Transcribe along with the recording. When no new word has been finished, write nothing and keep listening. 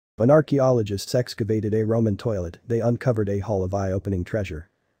When archaeologists excavated a Roman toilet, they uncovered a haul of eye-opening treasure.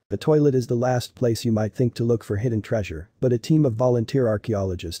 The toilet is the last place you might think to look for hidden treasure, but a team of volunteer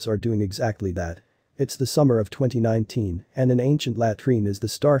archaeologists are doing exactly that. It's the summer of 2019, and an ancient latrine is the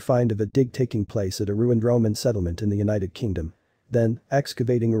star find of a dig taking place at a ruined Roman settlement in the United Kingdom. Then,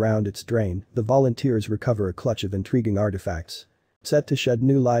 excavating around its drain, the volunteers recover a clutch of intriguing artifacts. Set to shed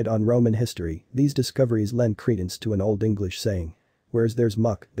new light on Roman history, these discoveries lend credence to an Old English saying. Where's there's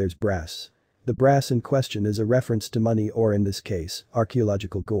muck, there's brass. The brass in question is a reference to money or in this case,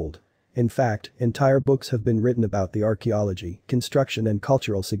 archaeological gold. In fact, entire books have been written about the archaeology, construction and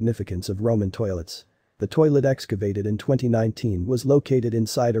cultural significance of Roman toilets. The toilet excavated in 2019 was located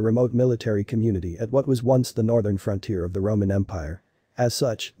inside a remote military community at what was once the northern frontier of the Roman Empire. As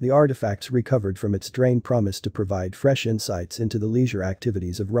such, the artifacts recovered from its drain promise to provide fresh insights into the leisure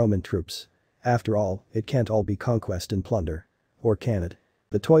activities of Roman troops. After all, it can't all be conquest and plunder. Or can it?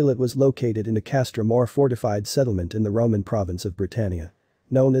 The toilet was located in a castrum or fortified settlement in the Roman province of Britannia.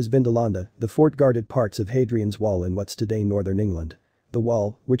 Known as Vindolanda, the fort guarded parts of Hadrian's Wall in what's today northern England. The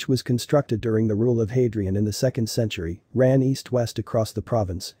wall, which was constructed during the rule of Hadrian in the 2nd century, ran east-west across the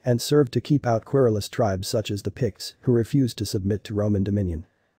province and served to keep out querulous tribes such as the Picts, who refused to submit to Roman dominion.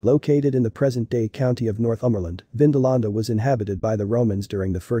 Located in the present-day county of Northumberland, Vindolanda was inhabited by the Romans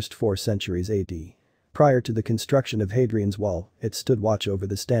during the first 4 centuries AD. Prior to the construction of Hadrian's Wall, it stood watch over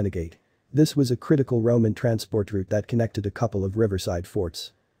the Stanigate. This was a critical Roman transport route that connected a couple of riverside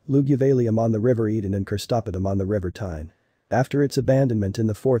forts. Luguvalium on the River Eden and Kerstopotum on the River Tyne. After its abandonment in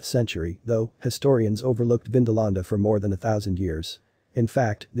the 4th century, though, historians overlooked Vindolanda for more than 1,000 years. In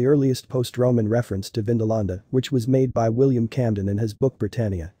fact, the earliest post-Roman reference to Vindolanda, which was made by William Camden in his book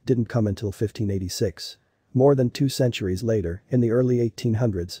Britannia, didn't come until 1586. More than 2 centuries later, in the early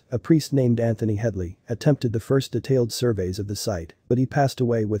 1800s, a priest named Anthony Headley attempted the first detailed surveys of the site, but he passed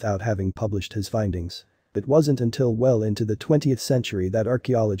away without having published his findings. It wasn't until well into the 20th century that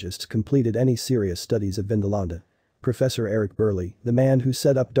archaeologists completed any serious studies of Vindolanda. Professor Eric Burley, the man who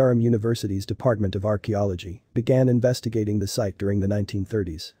set up Durham University's Department of Archaeology, began investigating the site during the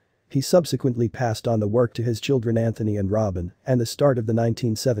 1930s. He subsequently passed on the work to his children Anthony and Robin, and the start of the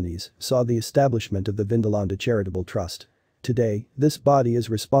 1970s saw the establishment of the Vindolanda Charitable Trust. Today, this body is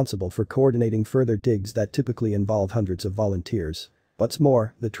responsible for coordinating further digs that typically involve hundreds of volunteers. What's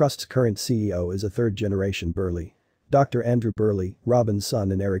more, the trust's current CEO is a third-generation Burley. Dr. Andrew Burley, Robin's son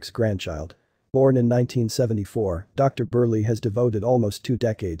and Eric's grandchild. Born in 1974, Dr. Burley has devoted almost 2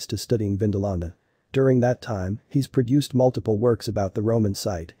 decades to studying Vindolanda. During that time, he's produced multiple works about the Roman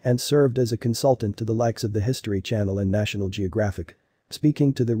site and served as a consultant to the likes of the History Channel and National Geographic.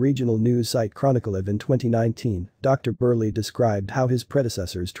 Speaking to the regional news site Chronicleive in 2019, Dr. Burley described how his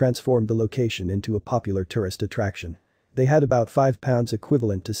predecessors transformed the location into a popular tourist attraction. They had about £5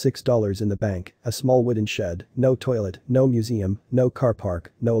 equivalent to $6 in the bank, a small wooden shed, no toilet, no museum, no car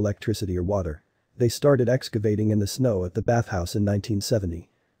park, no electricity or water. They started excavating in the snow at the bathhouse in 1970.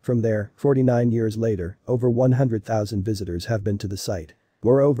 From there, 49 years later, over 100,000 visitors have been to the site.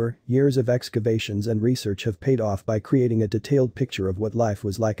 Moreover, years of excavations and research have paid off by creating a detailed picture of what life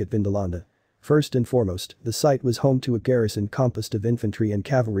was like at Vindolanda. First and foremost, the site was home to a garrison composed of infantry and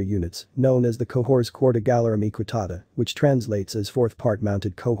cavalry units, known as the Cohors Quarta Gallerum Equitata, which translates as 4th Part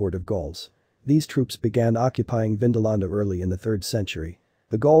Mounted Cohort of Gauls. These troops began occupying Vindolanda early in the 3rd century.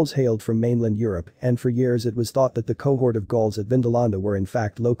 The Gauls hailed from mainland Europe, and for years it was thought that the cohort of Gauls at Vindolanda were in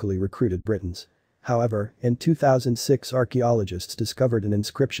fact locally recruited Britons. However, in 2006 archaeologists discovered an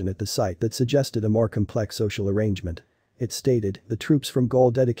inscription at the site that suggested a more complex social arrangement. It stated, "The troops from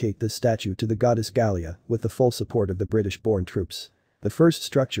Gaul dedicate this statue to the goddess Gallia, with the full support of the British-born troops." The first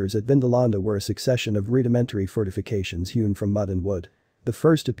structures at Vindolanda were a succession of rudimentary fortifications hewn from mud and wood. The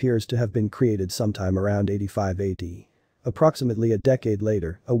first appears to have been created sometime around 85 AD. Approximately a decade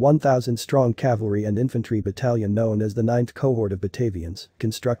later, a 1,000-strong cavalry and infantry battalion known as the 9th Cohort of Batavians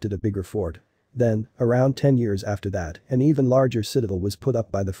constructed a bigger fort. Then, around 10 years after that, an even larger citadel was put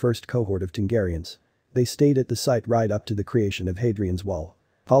up by the 1st Cohort of Tungarians. They stayed at the site right up to the creation of Hadrian's Wall.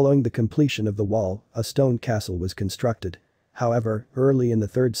 Following the completion of the wall, a stone castle was constructed. However, early in the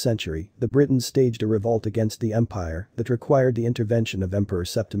 3rd century, the Britons staged a revolt against the empire that required the intervention of Emperor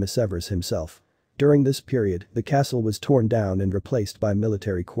Septimus Severus himself. During this period, the castle was torn down and replaced by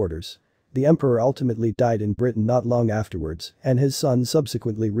military quarters. The emperor ultimately died in Britain not long afterwards, and his son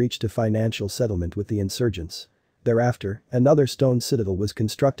subsequently reached a financial settlement with the insurgents. Thereafter, another stone citadel was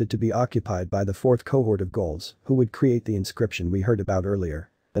constructed to be occupied by the 4th Cohort of Gauls, who would create the inscription we heard about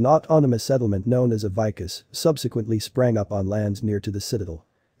earlier. An autonomous settlement known as a vicus subsequently sprang up on lands near to the citadel.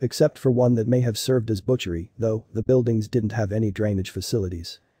 Except for one that may have served as butchery, though, the buildings didn't have any drainage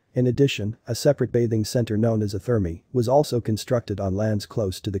facilities. In addition, a separate bathing center known as a thermae was also constructed on lands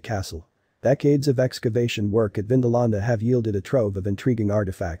close to the castle. Decades of excavation work at Vindolanda have yielded a trove of intriguing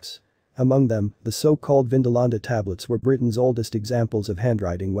artifacts. Among them, the so-called Vindolanda tablets were Britain's oldest examples of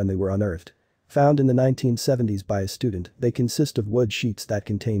handwriting when they were unearthed. Found in the 1970s by a student, they consist of wood sheets that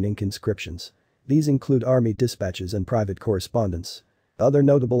contain ink inscriptions. These include army dispatches and private correspondence. Other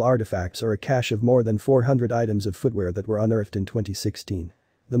notable artifacts are a cache of more than 400 items of footwear that were unearthed in 2016.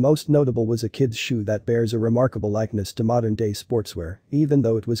 The most notable was a kid's shoe that bears a remarkable likeness to modern-day sportswear, even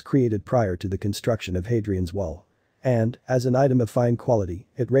though it was created prior to the construction of Hadrian's Wall. And, as an item of fine quality,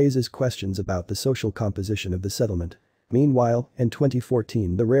 it raises questions about the social composition of the settlement. Meanwhile, in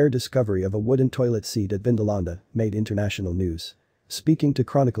 2014 the rare discovery of a wooden toilet seat at Vindolanda made international news. Speaking to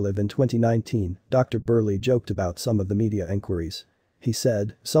Chronicle in 2019, Dr. Burley joked about some of the media inquiries. He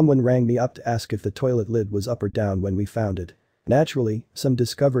said, "Someone rang me up to ask if the toilet lid was up or down when we found it." Naturally, some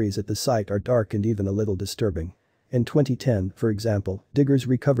discoveries at the site are dark and even a little disturbing. In 2010, for example, diggers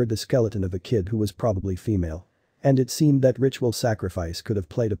recovered the skeleton of a kid who was probably female. And it seemed that ritual sacrifice could have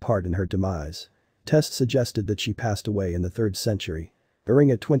played a part in her demise. Tests suggested that she passed away in the 3rd century.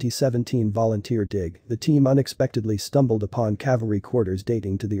 During a 2017 volunteer dig, the team unexpectedly stumbled upon cavalry quarters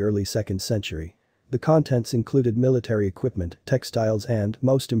dating to the early 2nd century. The contents included military equipment, textiles and,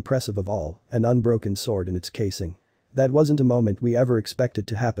 most impressive of all, an unbroken sword in its casing. That wasn't a moment we ever expected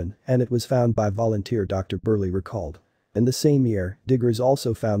to happen, and it was found by volunteer Dr. Burley recalled. In the same year, diggers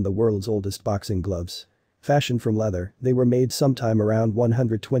also found the world's oldest boxing gloves. Fashioned from leather, they were made sometime around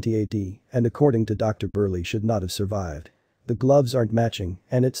 120 AD, and according to Dr. Burley should not have survived. The gloves aren't matching,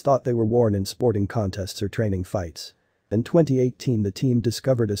 and it's thought they were worn in sporting contests or training fights. In 2018 the team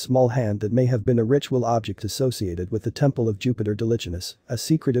discovered a small hand that may have been a ritual object associated with the Temple of Jupiter Doliginus, a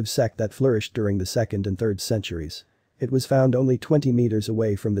secretive sect that flourished during the 2nd and 3rd centuries. It was found only 20 meters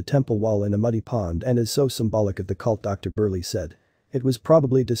away from the temple wall in a muddy pond and is so symbolic of the cult, Dr. Burley said. It was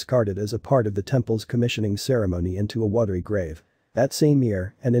probably discarded as a part of the temple's commissioning ceremony into a watery grave. That same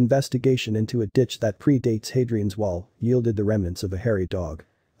year, an investigation into a ditch that predates Hadrian's Wall yielded the remnants of a hairy dog.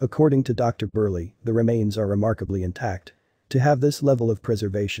 According to Dr. Burley, the remains are remarkably intact. To have this level of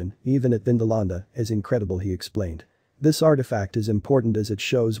preservation, even at Vindolanda, is incredible, he explained. This artifact is important as it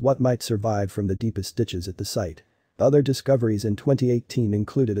shows what might survive from the deepest ditches at the site. Other discoveries in 2018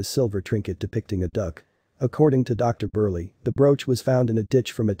 included a silver trinket depicting a duck. According to Dr. Burley, the brooch was found in a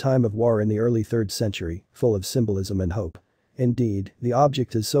ditch from a time of war in the early 3rd century, full of symbolism and hope. Indeed, the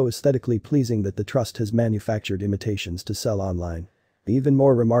object is so aesthetically pleasing that the trust has manufactured imitations to sell online. Even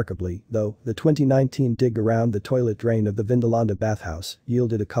more remarkably, though, the 2019 dig around the toilet drain of the Vindolanda bathhouse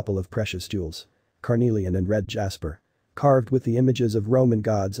yielded a couple of precious jewels. Carnelian and red jasper. Carved with the images of Roman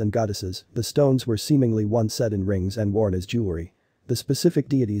gods and goddesses, the stones were seemingly once set in rings and worn as jewelry. The specific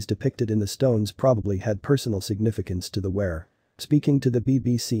deities depicted in the stones probably had personal significance to the wearer. Speaking to the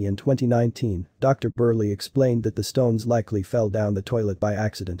BBC in 2019, Dr. Burley explained that the stones likely fell down the toilet by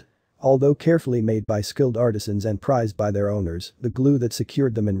accident. Although carefully made by skilled artisans and prized by their owners, the glue that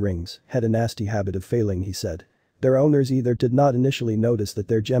secured them in rings had a nasty habit of failing, he said. Their owners either did not initially notice that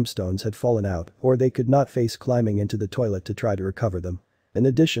their gemstones had fallen out or they could not face climbing into the toilet to try to recover them. In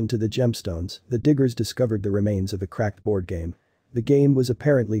addition to the gemstones, the diggers discovered the remains of a cracked board game. The game was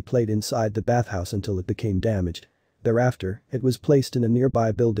apparently played inside the bathhouse until it became damaged. Thereafter, it was placed in a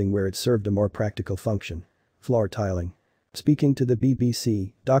nearby building where it served a more practical function. Floor tiling. Speaking to the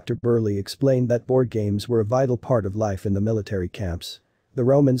BBC, Dr. Burley explained that board games were a vital part of life in the military camps. The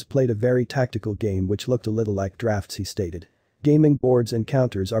Romans played a very tactical game which looked a little like drafts, he stated. Gaming boards and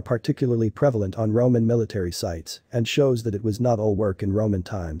counters are particularly prevalent on Roman military sites and shows that it was not all work in Roman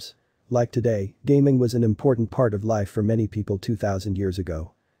times. Like today, gaming was an important part of life for many people 2,000 years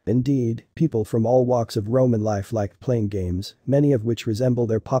ago. Indeed, people from all walks of Roman life liked playing games, many of which resemble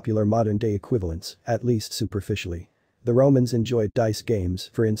their popular modern-day equivalents, at least superficially. The Romans enjoyed dice games,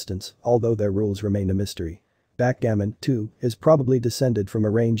 for instance, although their rules remain a mystery. Backgammon, too, is probably descended from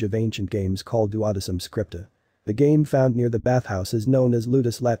a range of ancient games called duodecim scripta. The game found near the bathhouse is known as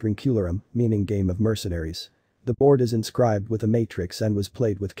ludus latrincularum, meaning game of mercenaries. The board is inscribed with a matrix and was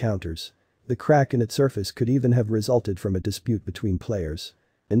played with counters. The crack in its surface could even have resulted from a dispute between players.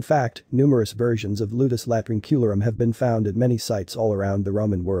 In fact, numerous versions of ludus latrincularum have been found at many sites all around the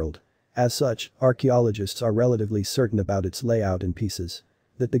Roman world. As such, archaeologists are relatively certain about its layout and pieces.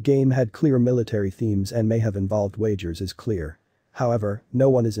 That the game had clear military themes and may have involved wagers is clear. However, no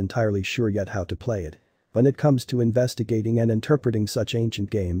one is entirely sure yet how to play it. When it comes to investigating and interpreting such ancient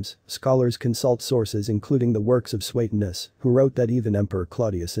games, scholars consult sources including the works of Suetonius, who wrote that even Emperor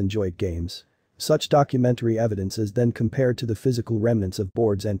Claudius enjoyed games. Such documentary evidence is then compared to the physical remnants of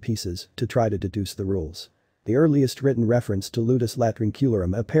boards and pieces to try to deduce the rules. The earliest written reference to ludus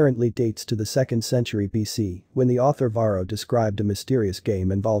latrincularum apparently dates to the 2nd century BC, when the author Varro described a mysterious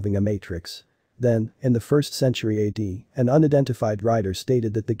game involving a matrix. Then, in the 1st century AD, an unidentified writer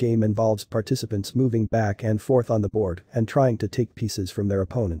stated that the game involves participants moving back and forth on the board and trying to take pieces from their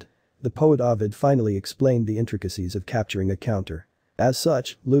opponent. The poet Ovid finally explained the intricacies of capturing a counter. As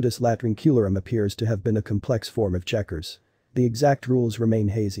such, ludus latrincularum appears to have been a complex form of checkers. The exact rules remain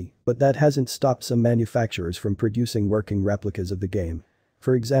hazy, but that hasn't stopped some manufacturers from producing working replicas of the game.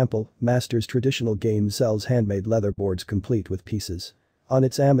 For example, Masters Traditional Games sells handmade leather boards complete with pieces. On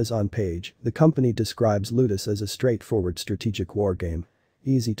its Amazon page, the company describes Ludus as a straightforward strategic war game.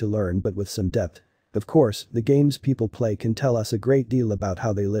 Easy to learn but with some depth. Of course, the games people play can tell us a great deal about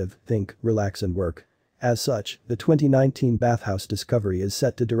how they live, think, relax and work. As such, the 2019 bathhouse discovery is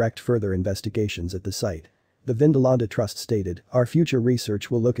set to direct further investigations at the site. The Vindolanda Trust stated, "Our future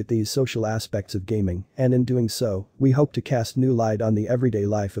research will look at these social aspects of gaming, and in doing so, we hope to cast new light on the everyday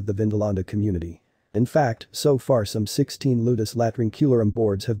life of the Vindolanda community." In fact, so far some 16 ludus latrincularum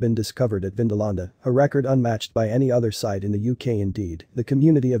boards have been discovered at Vindolanda, a record unmatched by any other site in the UK. Indeed, the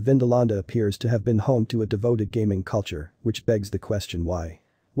community of Vindolanda appears to have been home to a devoted gaming culture, which begs the question why.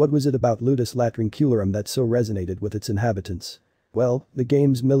 What was it about ludus latrincularum that so resonated with its inhabitants? Well, the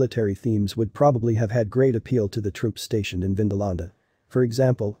game's military themes would probably have had great appeal to the troops stationed in Vindolanda. For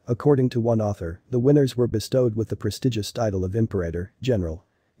example, according to one author, the winners were bestowed with the prestigious title of Imperator, General.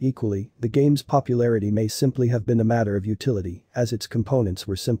 Equally, the game's popularity may simply have been a matter of utility, as its components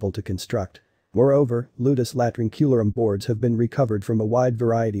were simple to construct. Moreover, ludus latrincularum boards have been recovered from a wide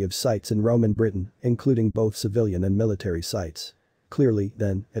variety of sites in Roman Britain, including both civilian and military sites. Clearly,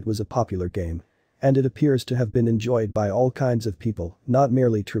 then, it was a popular game. And it appears to have been enjoyed by all kinds of people, not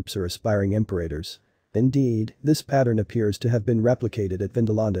merely troops or aspiring imperators. Indeed, this pattern appears to have been replicated at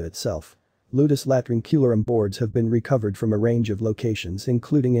Vindolanda itself. Ludus latrincularum boards have been recovered from a range of locations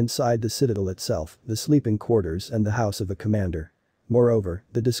including inside the citadel itself, the sleeping quarters and the house of a commander. Moreover,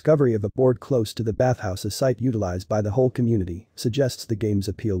 the discovery of a board close to the bathhouse, a site utilized by the whole community, suggests the game's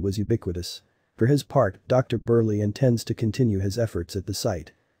appeal was ubiquitous. For his part, Dr. Burley intends to continue his efforts at the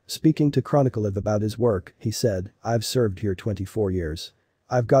site. Speaking to Chronicle about his work, he said, "I've served here 24 years.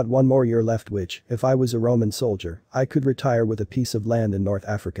 I've got one more year left which, if I was a Roman soldier, I could retire with a piece of land in North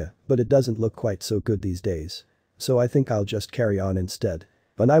Africa, but it doesn't look quite so good these days. So I think I'll just carry on instead.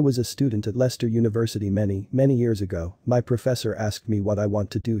 When I was a student at Leicester University many years ago, my professor asked me what I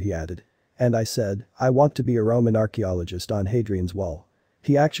want to do," he added. "And I said, I want to be a Roman archaeologist on Hadrian's Wall."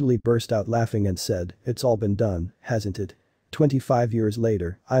 He actually burst out laughing and said, "It's all been done, hasn't it? 25 years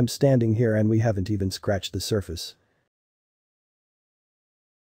later, I'm standing here and we haven't even scratched the surface."